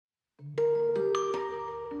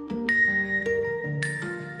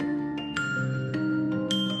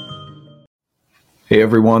Hey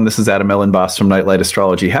everyone, this is Adam Ellenboss from Nightlight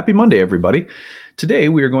Astrology. Happy Monday, everybody. Today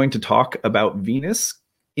we are going to talk about Venus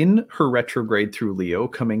in her retrograde through Leo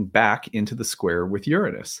coming back into the square with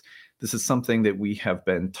Uranus. This is something that we have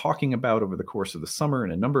been talking about over the course of the summer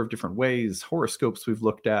in a number of different ways, horoscopes we've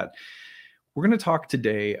looked at. We're going to talk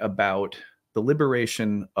today about the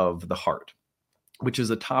liberation of the heart, which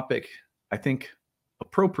is a topic I think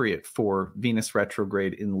appropriate for Venus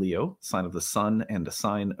retrograde in Leo, sign of the sun and a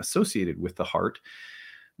sign associated with the heart.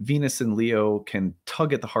 Venus in Leo can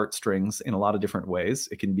tug at the heartstrings in a lot of different ways.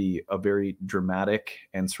 It can be a very dramatic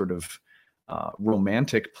and sort of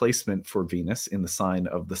romantic placement for Venus in the sign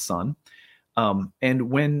of the sun. And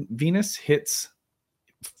when Venus hits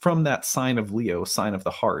from that sign of Leo, sign of the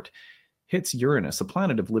heart, hits Uranus, a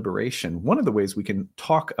planet of liberation, one of the ways we can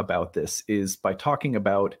talk about this is by talking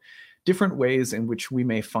about different ways in which we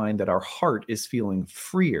may find that our heart is feeling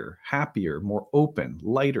freer, happier, more open,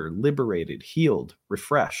 lighter, liberated, healed,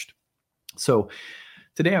 refreshed. So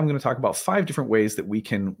today I'm going to talk about 5 different ways that we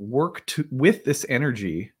can work with this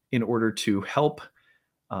energy in order to help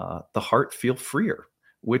the heart feel freer,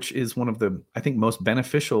 which is one of the, I think, most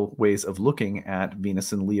beneficial ways of looking at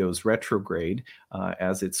Venus in Leo's retrograde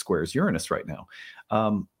as it squares Uranus right now.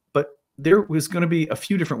 But there was going to be a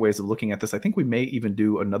few different ways of looking at this. I think we may even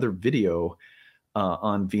do another video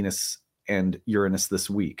on Venus and Uranus this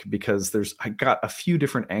week, because I got a few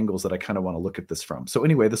different angles that I kind of want to look at this from. So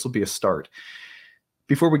anyway, this will be a start.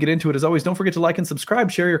 Before we get into it, as always, don't forget to like and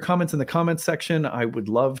subscribe, share your comments in the comments section. I would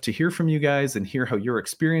love to hear from you guys and hear how you're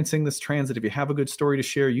experiencing this transit. If you have a good story to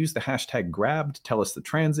share, use the hashtag grabbed, tell us the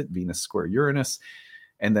transit, Venus square Uranus,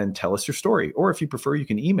 and then tell us your story. Or if you prefer, you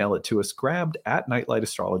can email it to us,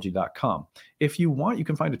 grabbed@nightlightastrology.com. If you want, you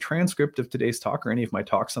can find a transcript of today's talk or any of my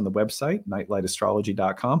talks on the website,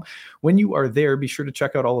 nightlightastrology.com. When you are there, be sure to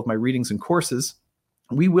check out all of my readings and courses.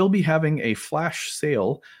 We will be having a flash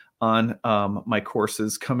sale on my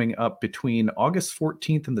courses coming up between August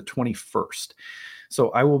 14th and the 21st.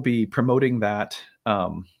 So I will be promoting that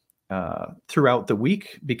throughout the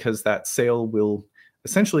week, because that sale will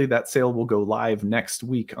go live next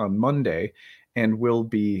week on Monday and will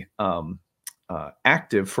be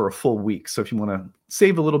active for a full week. So if you want to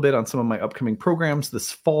save a little bit on some of my upcoming programs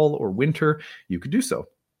this fall or winter, you could do so.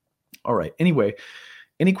 All right. Anyway,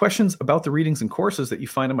 any questions about the readings and courses that you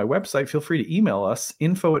find on my website, feel free to email us,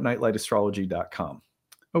 info@nightlightastrology.com.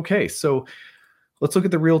 Okay, so let's look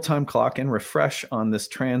at the real-time clock and refresh on this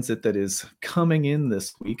transit that is coming in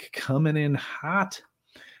this week, coming in hot.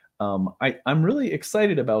 I'm really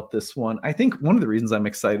excited about this one. I think one of the reasons I'm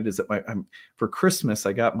excited is that for Christmas,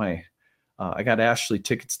 I got Ashley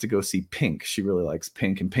tickets to go see Pink. She really likes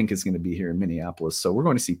Pink, and Pink is going to be here in Minneapolis. So we're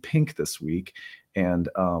going to see Pink this week. And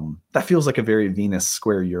that feels like a very Venus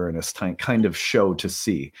square Uranus kind of show to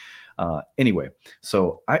see. Anyway,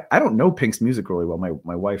 so I don't know Pink's music really well.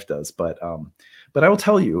 My wife does, but I will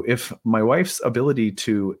tell you, if my wife's ability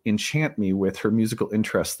to enchant me with her musical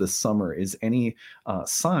interest this summer is any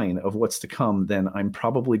sign of what's to come, then I'm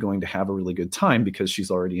probably going to have a really good time, because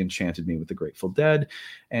she's already enchanted me with the Grateful Dead.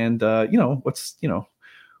 And what's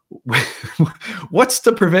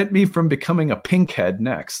to prevent me from becoming a Pink head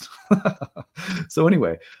next? So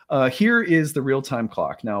anyway, here is the real-time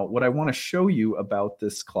clock. Now, what I want to show you about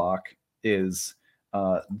this clock is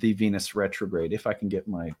the Venus retrograde. If I can get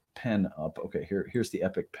my pen up. Okay, here's the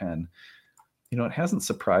Epic pen. You know, it hasn't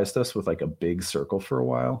surprised us with like a big circle for a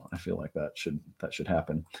while. I feel like that should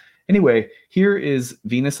happen. Anyway, here is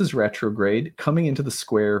Venus's retrograde coming into the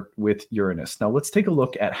square with Uranus. Now let's take a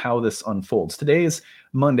look at how this unfolds. Today is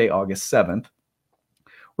Monday, August 7th.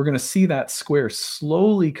 We're going to see that square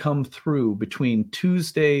slowly come through between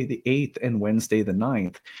Tuesday the 8th and Wednesday the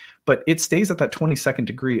 9th. But it stays at that 22nd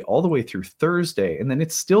degree all the way through Thursday, and then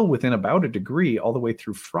it's still within about a degree all the way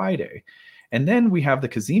through Friday. And then we have the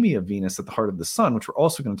Cazimi of Venus at the heart of the sun, which we're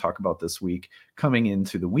also going to talk about this week, coming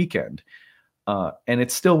into the weekend. And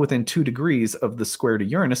it's still within 2 degrees of the square to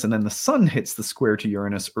Uranus, and then the sun hits the square to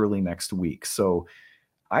Uranus early next week. So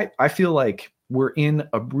I feel like we're in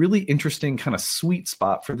a really interesting kind of sweet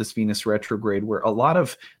spot for this Venus retrograde, where a lot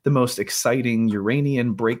of the most exciting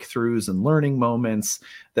Uranian breakthroughs and learning moments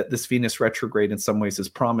that this Venus retrograde in some ways has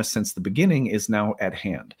promised since the beginning is now at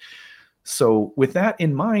hand. So with that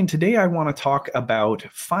in mind, today I want to talk about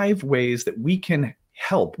 5 ways that we can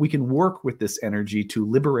work with this energy to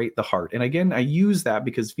liberate the heart. And again, I use that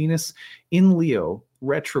because Venus in Leo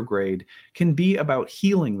retrograde can be about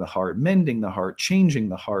healing the heart, mending the heart, changing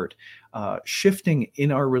the heart, shifting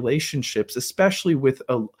in our relationships, especially with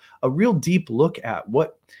a real deep look at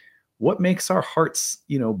what makes our hearts,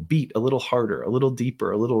 beat a little harder, a little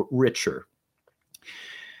deeper, a little richer.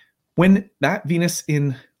 When that Venus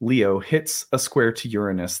in Leo hits a square to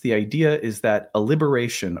Uranus, the idea is that a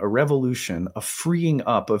liberation, a revolution, a freeing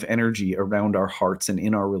up of energy around our hearts and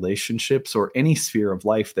in our relationships or any sphere of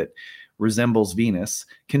life that resembles Venus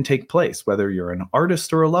can take place. Whether you're an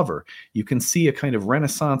artist or a lover, you can see a kind of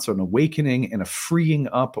renaissance or an awakening and a freeing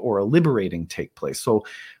up or a liberating take place. So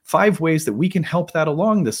 5 ways that we can help that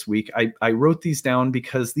along this week. I wrote these down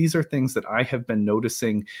because these are things that I have been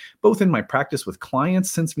noticing both in my practice with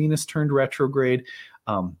clients since Venus turned retrograde,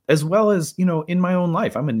 as well as, in my own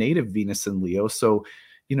life. I'm a native Venus in Leo. So,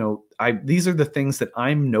 these are the things that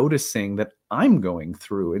I'm noticing that I'm going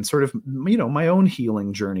through and sort of, my own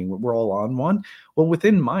healing journey. We're all on one. Well,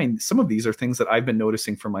 within mine, some of these are things that I've been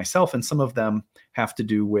noticing for myself, and some of them have to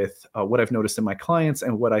do with what I've noticed in my clients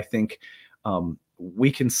and what I think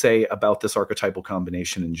we can say about this archetypal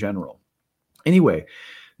combination in general. Anyway,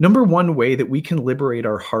 number one way that we can liberate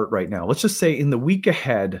our heart right now, let's just say in the week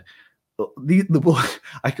ahead,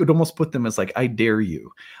 I could almost put them as like, I dare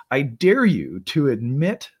you. I dare you to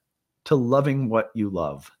admit to loving what you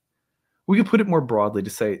love. We could put it more broadly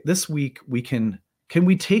to say this week can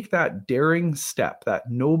we take that daring step,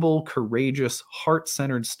 that noble, courageous,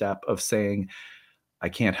 heart-centered step of saying, I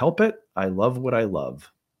can't help it. I love what I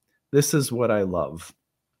love. This is what I love.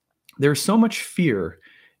 There's so much fear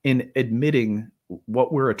in admitting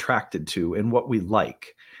what we're attracted to and what we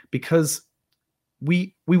like, because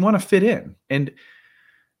we want to fit in. And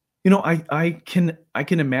I can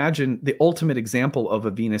imagine the ultimate example of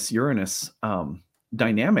a Venus Uranus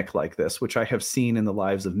dynamic like this, which I have seen in the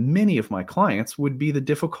lives of many of my clients, would be the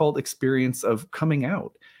difficult experience of coming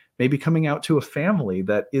out, maybe coming out to a family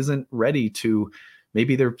that isn't ready to.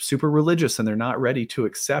 Maybe they're super religious and they're not ready to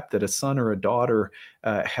accept that a son or a daughter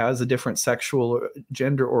has a different sexual or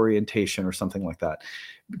gender orientation or something like that.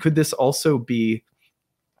 Could this also be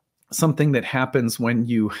something that happens when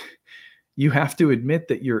you have to admit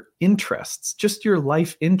that your interests, just your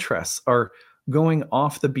life interests, are going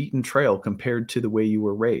off the beaten trail compared to the way you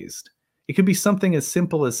were raised? It could be something as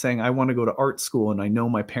simple as saying, I want to go to art school and I know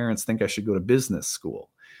my parents think I should go to business school.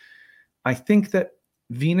 I think that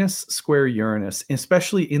Venus square Uranus,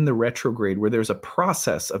 especially in the retrograde where there's a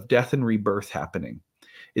process of death and rebirth happening,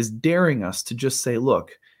 is daring us to just say,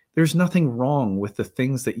 look, there's nothing wrong with the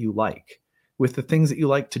things that you like, with the things that you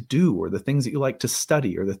like to do, or the things that you like to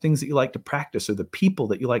study, or the things that you like to practice, or the people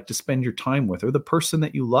that you like to spend your time with, or the person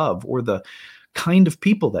that you love, or the kind of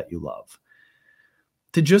people that you love.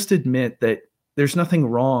 To just admit that there's nothing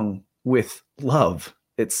wrong with love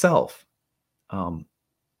itself.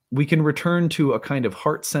 We can return to a kind of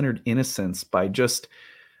heart-centered innocence by just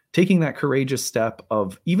taking that courageous step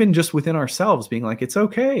of even just within ourselves being like, it's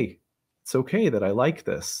okay. It's okay that I like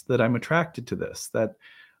this, that I'm attracted to this, that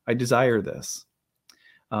I desire this.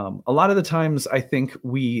 A lot of the times I think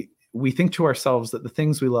we think to ourselves that the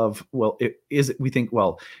things we love, we think,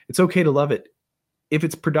 well, it's okay to love it if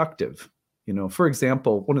it's productive. For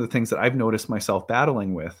example, one of the things that I've noticed myself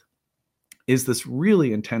battling with is this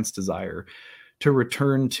really intense desire to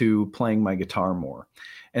return to playing my guitar more.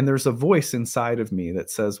 And there's a voice inside of me that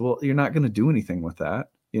says, well, you're not going to do anything with that.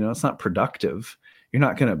 It's not productive. You're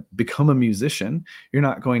not going to become a musician. You're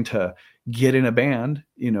not going to get in a band,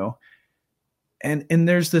 And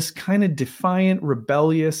there's this kind of defiant,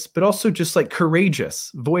 rebellious, but also just like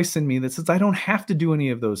courageous voice in me that says, I don't have to do any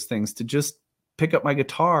of those things to just pick up my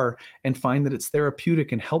guitar and find that it's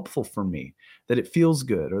therapeutic and helpful for me, that it feels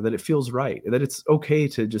good or that it feels right, that it's okay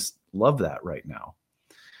to just love that right now.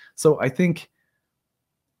 So I think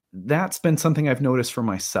that's been something I've noticed for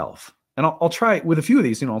myself. And I'll try with a few of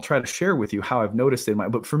these, I'll try to share with you how I've noticed it.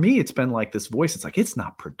 But for me, it's been like this voice. It's like, it's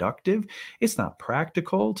not productive. It's not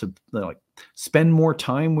practical to like spend more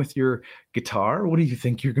time with your guitar. What do you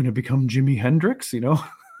think? You're going to become Jimi Hendrix?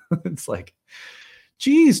 It's like,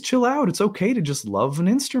 geez, chill out. It's okay to just love an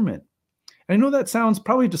instrument. And I know that sounds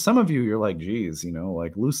probably to some of you, you're like, geez,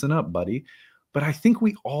 like loosen up, buddy. But I think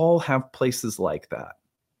we all have places like that.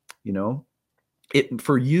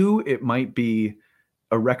 For you, it might be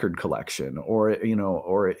a record collection, or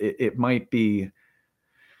it might be,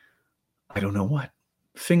 I don't know what,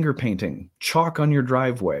 finger painting, chalk on your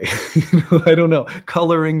driveway, I don't know,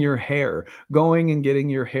 coloring your hair, going and getting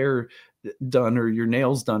your hair done or your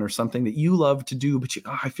nails done or something that you love to do, but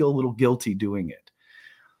I feel a little guilty doing it.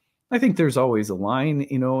 I think there's always a line,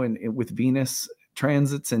 with Venus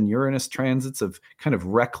transits and Uranus transits of kind of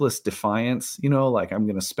reckless defiance, like I'm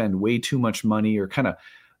going to spend way too much money, or kind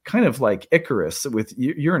of like Icarus with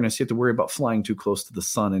Uranus. You have to worry about flying too close to the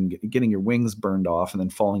sun and getting your wings burned off and then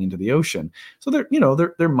falling into the ocean. So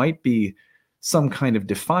there might be some kind of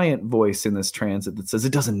defiant voice in this transit that says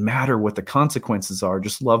it doesn't matter what the consequences are,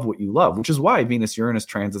 just love what you love, which is why Venus-Uranus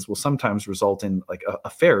transits will sometimes result in like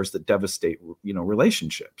affairs that devastate,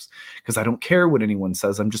 relationships, because I don't care what anyone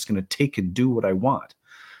says. I'm just going to take and do what I want.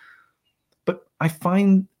 But I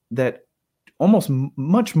find that almost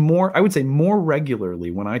much more, I would say more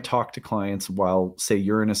regularly, when I talk to clients while, say,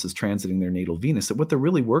 Uranus is transiting their natal Venus, that what they're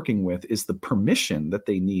really working with is the permission that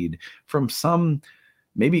they need from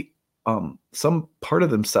maybe some part of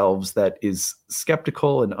themselves that is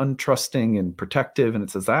skeptical and untrusting and protective, and it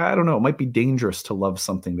says, I don't know, it might be dangerous to love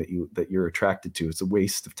something that you're attracted to. It's a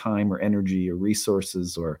waste of time or energy or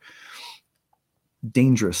resources, or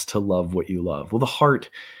dangerous to love what you love. Well, the heart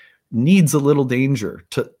needs a little danger.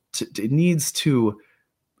 It needs to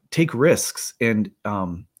take risks, and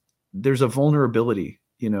there's a vulnerability,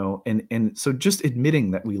 and so just admitting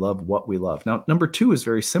that we love what we love. Now, number 2 is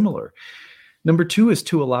very similar. Number 2 is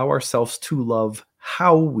to allow ourselves to love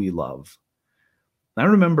how we love. I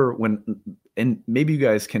remember and maybe you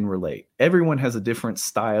guys can relate, everyone has a different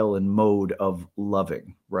style and mode of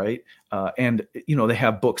loving, right? And they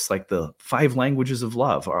have books like the 5 languages of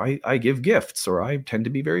love, or I give gifts, or I tend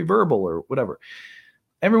to be very verbal, or whatever.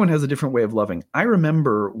 Everyone has a different way of loving. I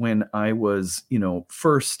remember when I was,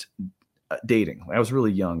 first dating, I was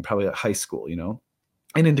really young, probably at high school,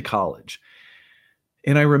 and into college.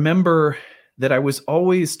 And I remember that I was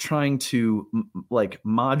always trying to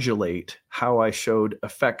modulate how I showed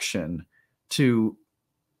affection to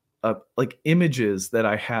like images that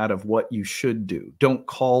I had of what you should do. Don't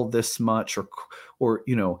call this much, or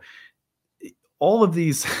all of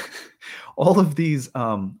these, what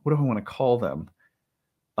do I want to call them?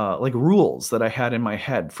 Like rules that I had in my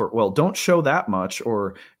head for, well, don't show that much,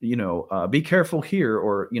 or, be careful here,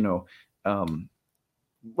 or,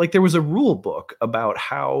 like there was a rule book about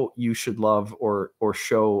how you should love or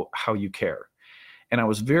show how you care. And I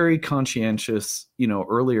was very conscientious,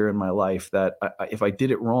 earlier in my life, that if I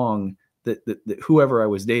did it wrong, that whoever I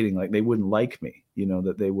was dating, like they wouldn't like me,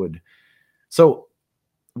 that they would. So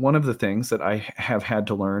one of the things that I have had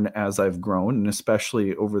to learn as I've grown, and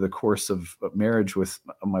especially over the course of marriage with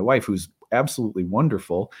my wife, who's absolutely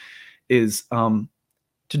wonderful, is to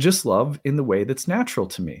just love in the way that's natural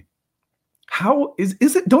to me. How is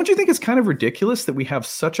it? Don't you think it's kind of ridiculous that we have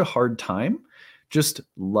such a hard time just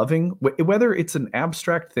loving, whether it's an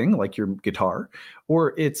abstract thing like your guitar,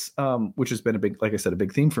 or it's, which has been like I said, a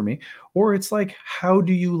big theme for me, or it's like, how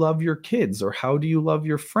do you love your kids, or how do you love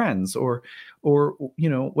your friends, or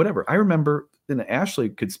whatever. I remember, and Ashley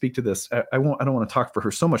could speak to this. I don't want to talk for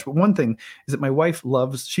her so much, but one thing is that my wife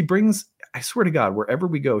she brings, I swear to God, wherever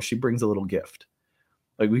we go, she brings a little gift.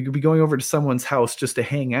 Like we could be going over to someone's house just to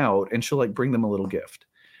hang out, and she'll bring them a little gift.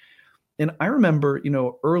 And I remember,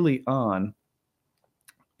 early on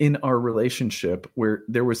in our relationship, where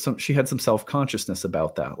there was she had some self-consciousness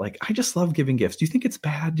about that. Like, I just love giving gifts. Do you think it's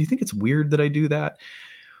bad? Do you think it's weird that I do that?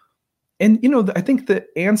 And, I think the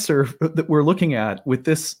answer that we're looking at with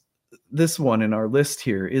this one in our list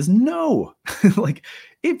here is no. Like,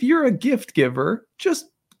 if you're a gift giver, just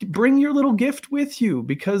bring your little gift with you,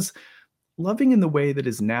 because loving in the way that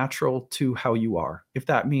is natural to how you are. If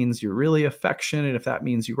that means you're really affectionate, if that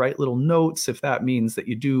means you write little notes, if that means that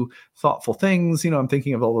you do thoughtful things, I'm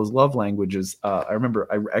thinking of all those love languages. I remember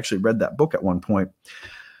I actually read that book at one point.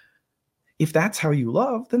 If that's how you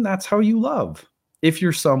love, then that's how you love. If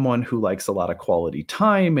you're someone who likes a lot of quality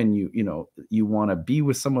time, and you want to be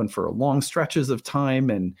with someone for long stretches of time,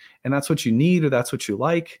 and that's what you need, or that's what you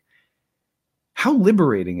like, how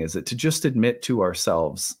liberating is it to just admit to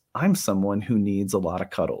ourselves, I'm someone who needs a lot of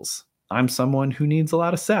cuddles. I'm someone who needs a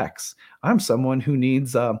lot of sex. I'm someone who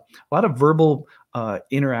needs a lot of verbal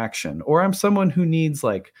interaction, or I'm someone who needs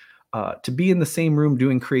to be in the same room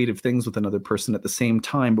doing creative things with another person at the same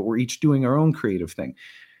time, but we're each doing our own creative thing.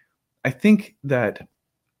 I think that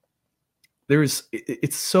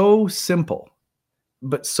it's so simple,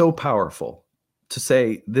 but so powerful to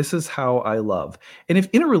say, this is how I love. And if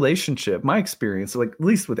in a relationship, my experience, like at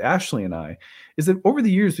least with Ashley and I, is that over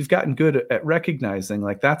the years, we've gotten good at recognizing,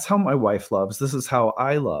 like, that's how my wife loves. This is how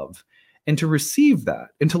I love. And to receive that,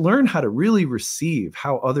 and to learn how to really receive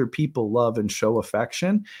how other people love and show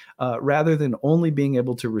affection, rather than only being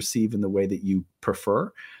able to receive in the way that you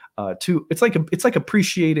prefer. It's like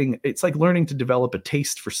appreciating, it's like learning to develop a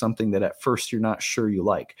taste for something that at first you're not sure you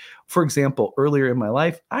like. For example, earlier in my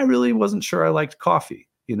life, I really wasn't sure I liked coffee.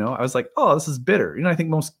 I was like, oh, this is bitter. I think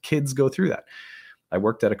most kids go through that. I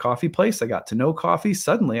worked at a coffee place. I got to know coffee.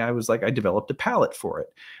 Suddenly I was like, I developed a palate for it.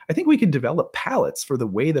 I think we can develop palates for the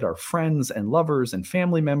way that our friends and lovers and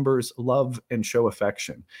family members love and show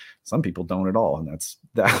affection. Some people don't at all.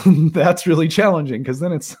 And that's really challenging, because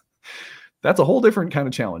then that's a whole different kind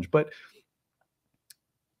of challenge. But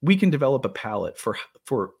we can develop a palate for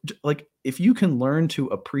like, if you can learn to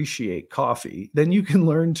appreciate coffee, then you can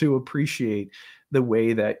learn to appreciate the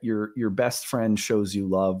way that your best friend shows you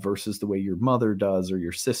love versus the way your mother does, or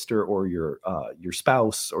your sister, or your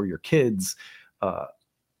spouse, or your kids.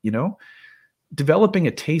 Developing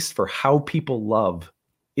a taste for how people love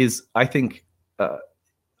is, I think,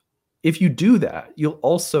 if you do that, you'll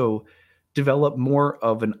also develop more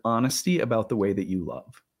of an honesty about the way that you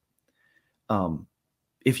love.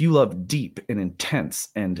 If you love deep and intense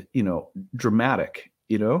and, dramatic,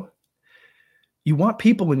 you want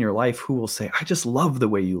people in your life who will say, I just love the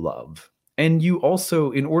way you love. And you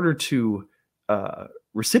also, in order to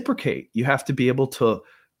reciprocate, you have to be able to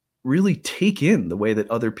really take in the way that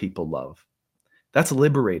other people love. That's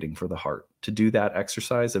liberating for the heart, to do that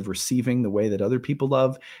exercise of receiving the way that other people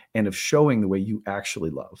love and of showing the way you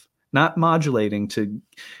actually love. Not modulating to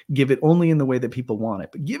give it only in the way that people want it,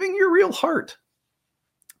 but giving your real heart.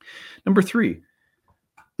 Number 3,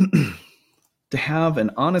 to have an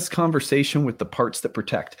honest conversation with the parts that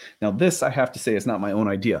protect. Now, this, I have to say, is not my own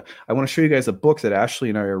idea. I want to show you guys a book that Ashley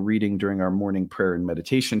and I are reading during our morning prayer and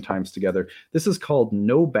meditation times together. This is called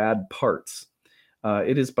No Bad Parts.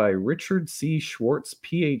 It is by Richard C. Schwartz,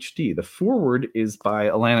 PhD. The foreword is by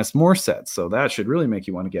Alanis Morissette, so that should really make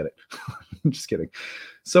you want to get it. I'm just kidding.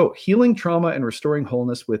 So, healing trauma and restoring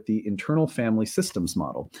wholeness with the internal family systems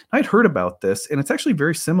model. I'd heard about this, and it's actually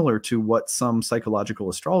very similar to what some psychological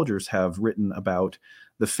astrologers have written about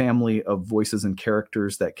the family of voices and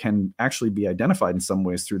characters that can actually be identified in some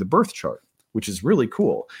ways through the birth chart, which is really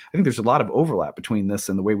cool. I think there's a lot of overlap between this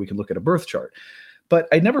and the way we can look at a birth chart. But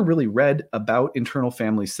I never really read about internal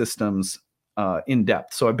family systems in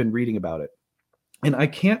depth, so I've been reading about it. And I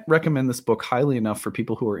can't recommend this book highly enough for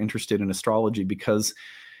people who are interested in astrology, because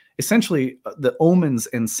essentially the omens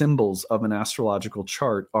and symbols of an astrological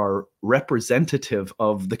chart are representative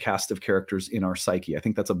of the cast of characters in our psyche. I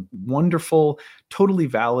think that's a wonderful, totally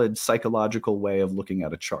valid psychological way of looking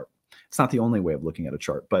at a chart. It's not the only way of looking at a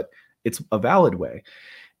chart, but it's a valid way.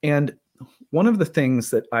 And one of the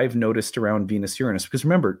things that I've noticed around Venus-Uranus, because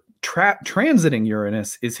remember, transiting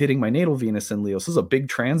Uranus is hitting my natal Venus in Leo. So this is a big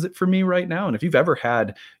transit for me right now. And if you've ever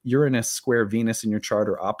had Uranus square Venus in your chart,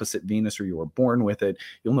 or opposite Venus, or you were born with it,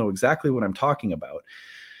 you'll know exactly what I'm talking about.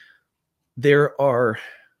 There are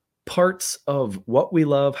parts of what we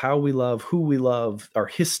love, how we love, who we love, our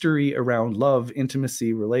history around love,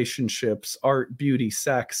 intimacy, relationships, art, beauty,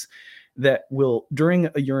 sex, that will, during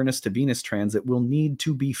a Uranus to Venus transit, will need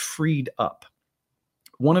to be freed up.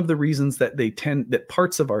 One of the reasons that that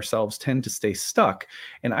parts of ourselves tend to stay stuck,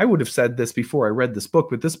 and I would have said this before I read this book,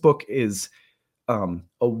 but this book is a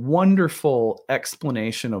wonderful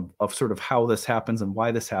explanation of sort of how this happens and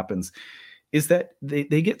why this happens, is that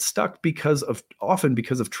they get stuck often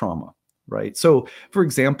because of trauma, right? So, for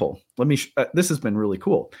example, this has been really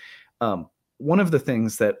cool. One of the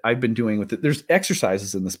things that I've been doing with it, there's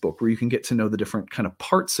exercises in this book where you can get to know the different kind of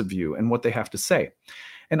parts of you and what they have to say.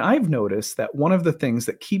 And I've noticed that one of the things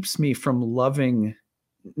that keeps me from loving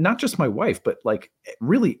not just my wife, but like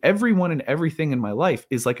really everyone and everything in my life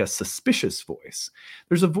is like a suspicious voice.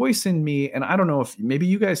 There's a voice in me, and I don't know if maybe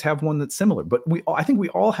you guys have one that's similar, but I think we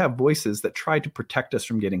all have voices that try to protect us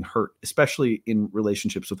from getting hurt, especially in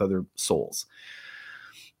relationships with other souls.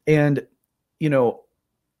 And,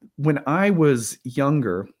 when I was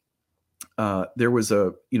younger, there was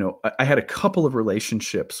I had a couple of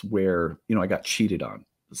relationships where, I got cheated on.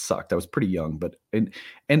 It sucked. I was pretty young, but,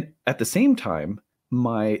 and at the same time,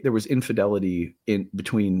 there was infidelity in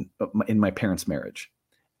my parents' marriage,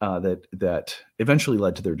 that eventually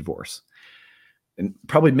led to their divorce. And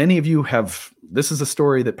probably many of you this is a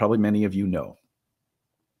story that probably many of you know.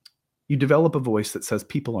 You develop a voice that says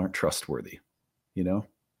people aren't trustworthy,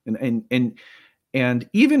 and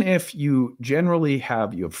even if you generally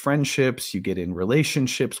have friendships, you get in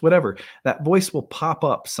relationships, whatever, that voice will pop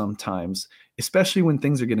up sometimes, especially when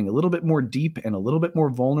things are getting a little bit more deep and a little bit more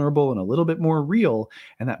vulnerable and a little bit more real.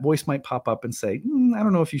 And that voice might pop up and say, I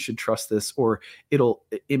don't know if you should trust this, or it'll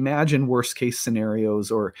imagine worst case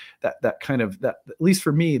scenarios, or that kind of, at least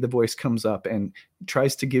for me, the voice comes up and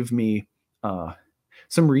tries to give me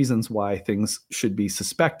some reasons why things should be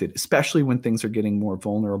suspected, especially when things are getting more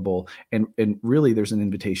vulnerable. And really, there's an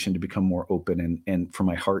invitation to become more open and for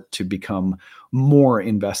my heart to become more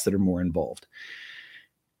invested or more involved.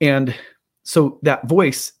 And So that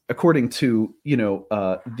voice, according to,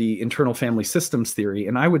 the internal family systems theory,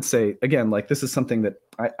 and I would say, again, like this is something that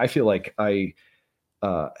I feel like I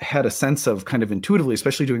had a sense of kind of intuitively,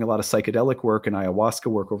 especially doing a lot of psychedelic work and ayahuasca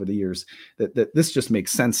work over the years, that this just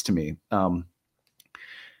makes sense to me.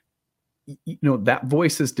 That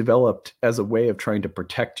voice is developed as a way of trying to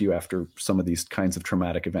protect you after some of these kinds of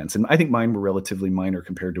traumatic events. And I think mine were relatively minor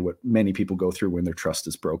compared to what many people go through when their trust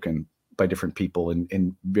is broken by different people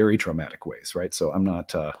in very traumatic ways. Right. So I'm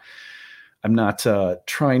not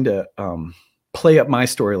trying to play up my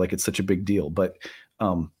story like it's such a big deal, but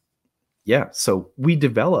yeah. So we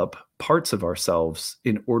develop parts of ourselves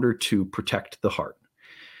in order to protect the heart.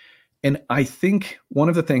 And I think one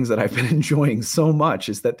of the things that I've been enjoying so much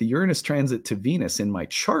is that the Uranus transit to Venus in my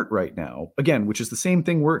chart right now, again, which is the same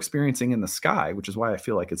thing we're experiencing in the sky, which is why I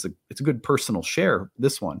feel like it's a good personal share,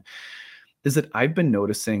 this one, is that I've been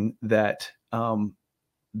noticing that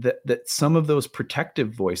that some of those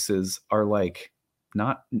protective voices are like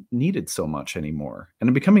not needed so much anymore. And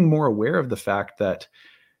I'm becoming more aware of the fact that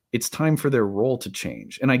it's time for their role to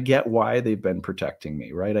change. And I get why they've been protecting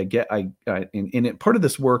me, right? Part of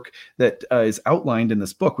this work that is outlined in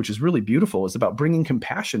this book, which is really beautiful, is about bringing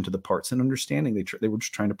compassion to the parts and understanding they were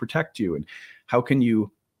just trying to protect you. And how can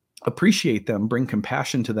you appreciate them, bring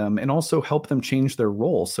compassion to them, and also help them change their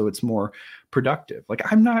role so it's more productive. Like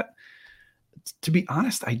to be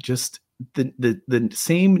honest, the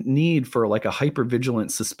same need for like a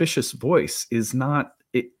hypervigilant, suspicious voice is not,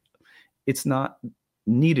 it's not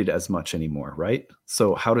needed as much anymore, right?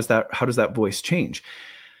 So how does that voice change?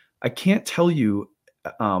 I can't tell you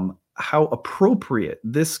how appropriate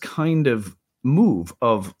this kind of move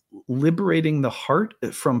of liberating the heart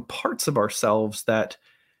from parts of ourselves that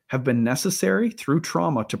have been necessary through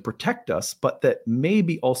trauma to protect us, but that may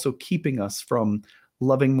be also keeping us from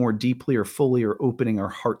loving more deeply or fully or opening our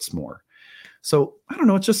hearts more. So I don't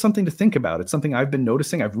know. It's just something to think about. It's something I've been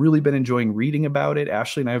noticing. I've really been enjoying reading about it.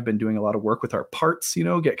 Ashley and I have been doing a lot of work with our parts,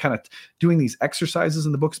 get kind of doing these exercises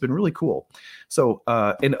in the book. It's been really cool. So,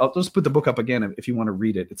 and I'll just put the book up again if you want to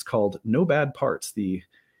read it. It's called No Bad Parts, the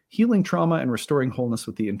Healing Trauma and Restoring Wholeness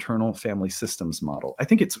with the Internal Family Systems Model. I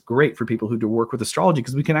think it's great for people who do work with astrology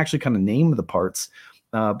because we can actually kind of name the parts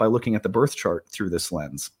by looking at the birth chart through this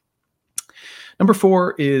lens. Number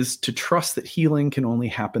 4 is to trust that healing can only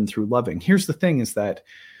happen through loving. Here's the thing is that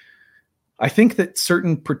I think that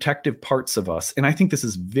certain protective parts of us, and I think this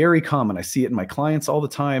is very common. I see it in my clients all the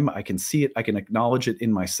time. I can see it. I can acknowledge it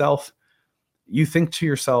in myself. You think to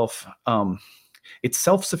yourself, it's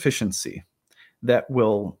self-sufficiency that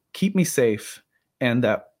will keep me safe, and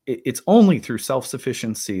that it's only through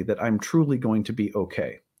self-sufficiency that I'm truly going to be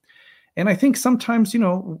okay. And I think sometimes,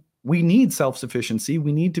 we need self-sufficiency.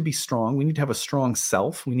 We need to be strong. We need to have a strong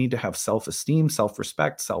self. We need to have self-esteem,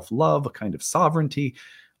 self-respect, self-love, a kind of sovereignty,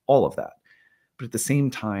 all of that. But at the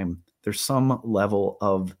same time, there's some level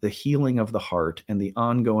of the healing of the heart and the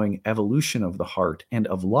ongoing evolution of the heart and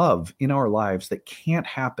of love in our lives that can't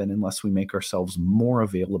happen unless we make ourselves more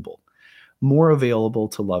available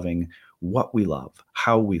to loving what we love,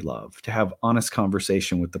 how we love, to have honest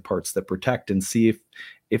conversation with the parts that protect and see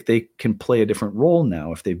if they can play a different role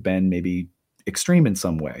now, if they've been maybe extreme in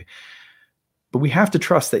some way. But we have to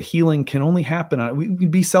trust that healing can only happen. We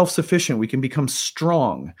can be self-sufficient. We can become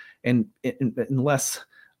strong and less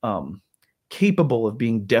capable of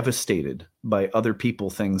being devastated by other people,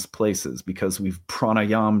 things, places, because we've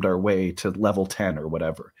pranayamed our way to level 10 or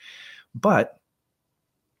whatever. But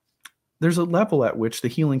there's a level at which the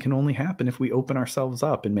healing can only happen if we open ourselves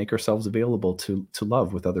up and make ourselves available to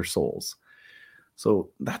love with other souls.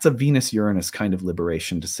 So that's a Venus-Uranus kind of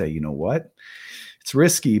liberation to say, you know what? It's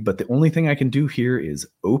risky, but the only thing I can do here is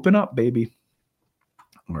open up, baby.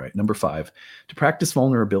 All right, number 5, to practice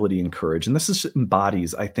vulnerability and courage. And this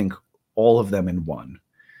embodies, I think, all of them in one.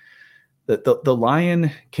 The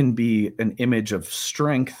lion can be an image of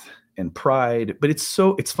strength and pride, but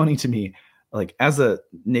it's funny to me. Like as a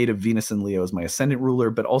native Venus and Leo is my ascendant ruler,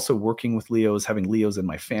 but also working with Leos, having Leos in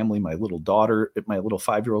my family, my little daughter, my little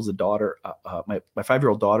 5-year-old's a daughter. My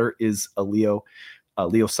 5-year-old daughter is a Leo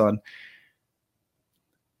sun.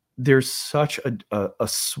 There's such a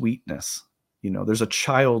sweetness, there's a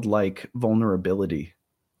childlike vulnerability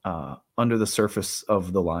under the surface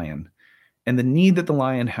of the lion. And the need that the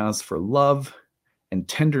lion has for love and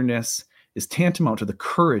tenderness is tantamount to the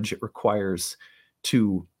courage it requires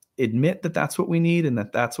to admit that that's what we need and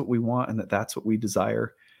that that's what we want and that that's what we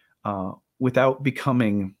desire, without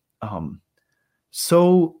becoming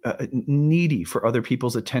so needy for other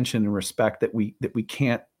people's attention and respect that we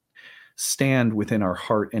can't stand within our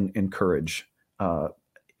heart and courage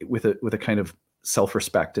with a kind of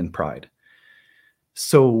self-respect and pride.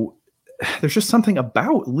 So there's just something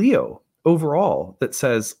about Leo overall that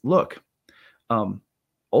says, look,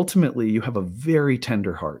 ultimately you have a very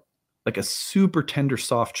tender heart, like a super tender,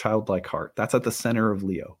 soft, childlike heart. That's at the center of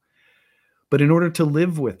Leo. But in order to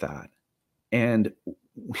live with that, and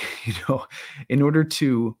in order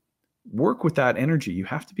to work with that energy, you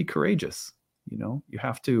have to be courageous. You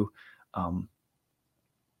have to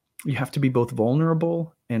be both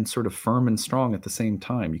vulnerable and sort of firm and strong at the same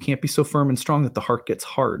time. You can't be so firm and strong that the heart gets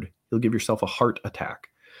hard. You'll give yourself a heart attack.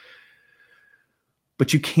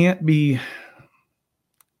 But you can't be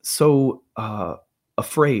so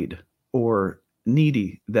afraid or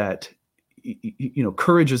needy that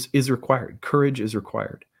courage is required. Courage is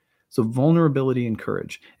required. So vulnerability and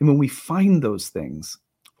courage. And when we find those things,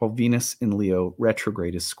 while Venus in Leo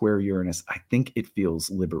retrograde is square Uranus, I think it feels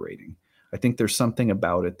liberating. I think there's something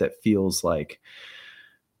about it that feels like,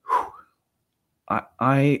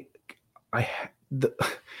 I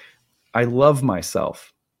love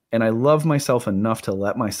myself, and I love myself enough to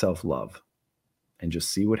let myself love, and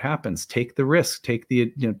just see what happens. Take the risk, take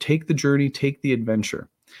the journey, take the adventure.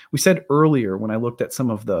 We said earlier when I looked at some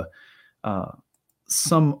of the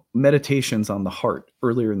some meditations on the heart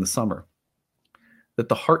earlier in the summer, that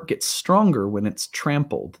the heart gets stronger when it's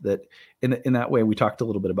trampled. That in that way, we talked a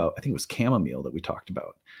little bit about, I think it was chamomile that we talked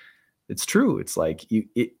about. It's true. It's like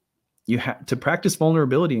you have to practice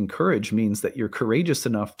vulnerability and courage means that you're courageous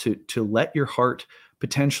enough to let your heart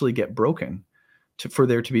potentially get broken, for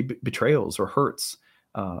there to be betrayals or hurts,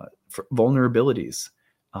 for vulnerabilities.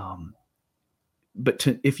 But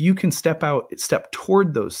if you can step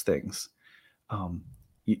toward those things,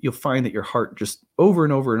 you'll find that your heart just over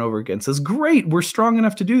and over and over again says, great, we're strong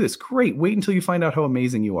enough to do this. Great. Wait until you find out how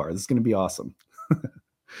amazing you are. This is going to be awesome.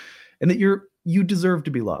 And that you deserve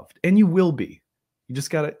to be loved, and you will be. You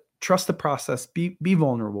just got to trust the process, be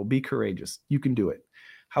vulnerable, be courageous. You can do it.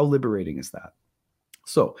 How liberating is that?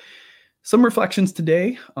 So some reflections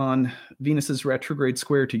today on Venus's retrograde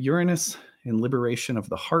square to Uranus and liberation of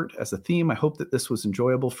the heart as a theme. I hope that this was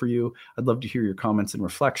enjoyable for you. I'd love to hear your comments and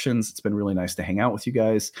reflections. It's been really nice to hang out with you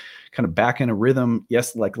guys, kind of back in a rhythm.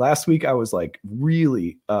 Yes, like last week, I was like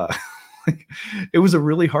really, it was a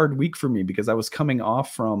really hard week for me because I was coming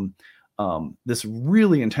off from this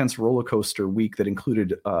really intense roller coaster week that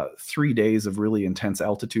included 3 days of really intense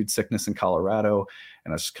altitude sickness in Colorado.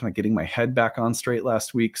 And I was just kind of getting my head back on straight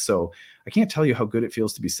last week. So I can't tell you how good it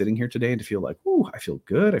feels to be sitting here today and to feel like, ooh, I feel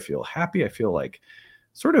good. I feel happy. I feel like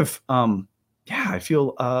sort of, I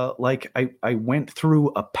feel like I went through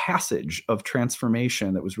a passage of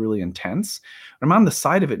transformation that was really intense. I'm on the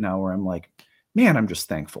side of it now where I'm like, man, I'm just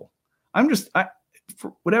thankful.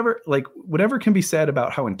 For whatever can be said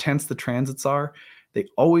about how intense the transits are, they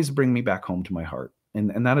always bring me back home to my heart.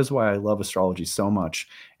 And that is why I love astrology so much.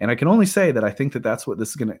 And I can only say that I think that that's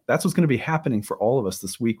what's going to be happening for all of us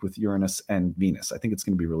this week with Uranus and Venus. I think it's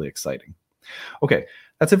going to be really exciting. Okay,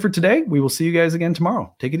 that's it for today. We will see you guys again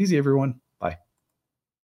tomorrow. Take it easy, everyone.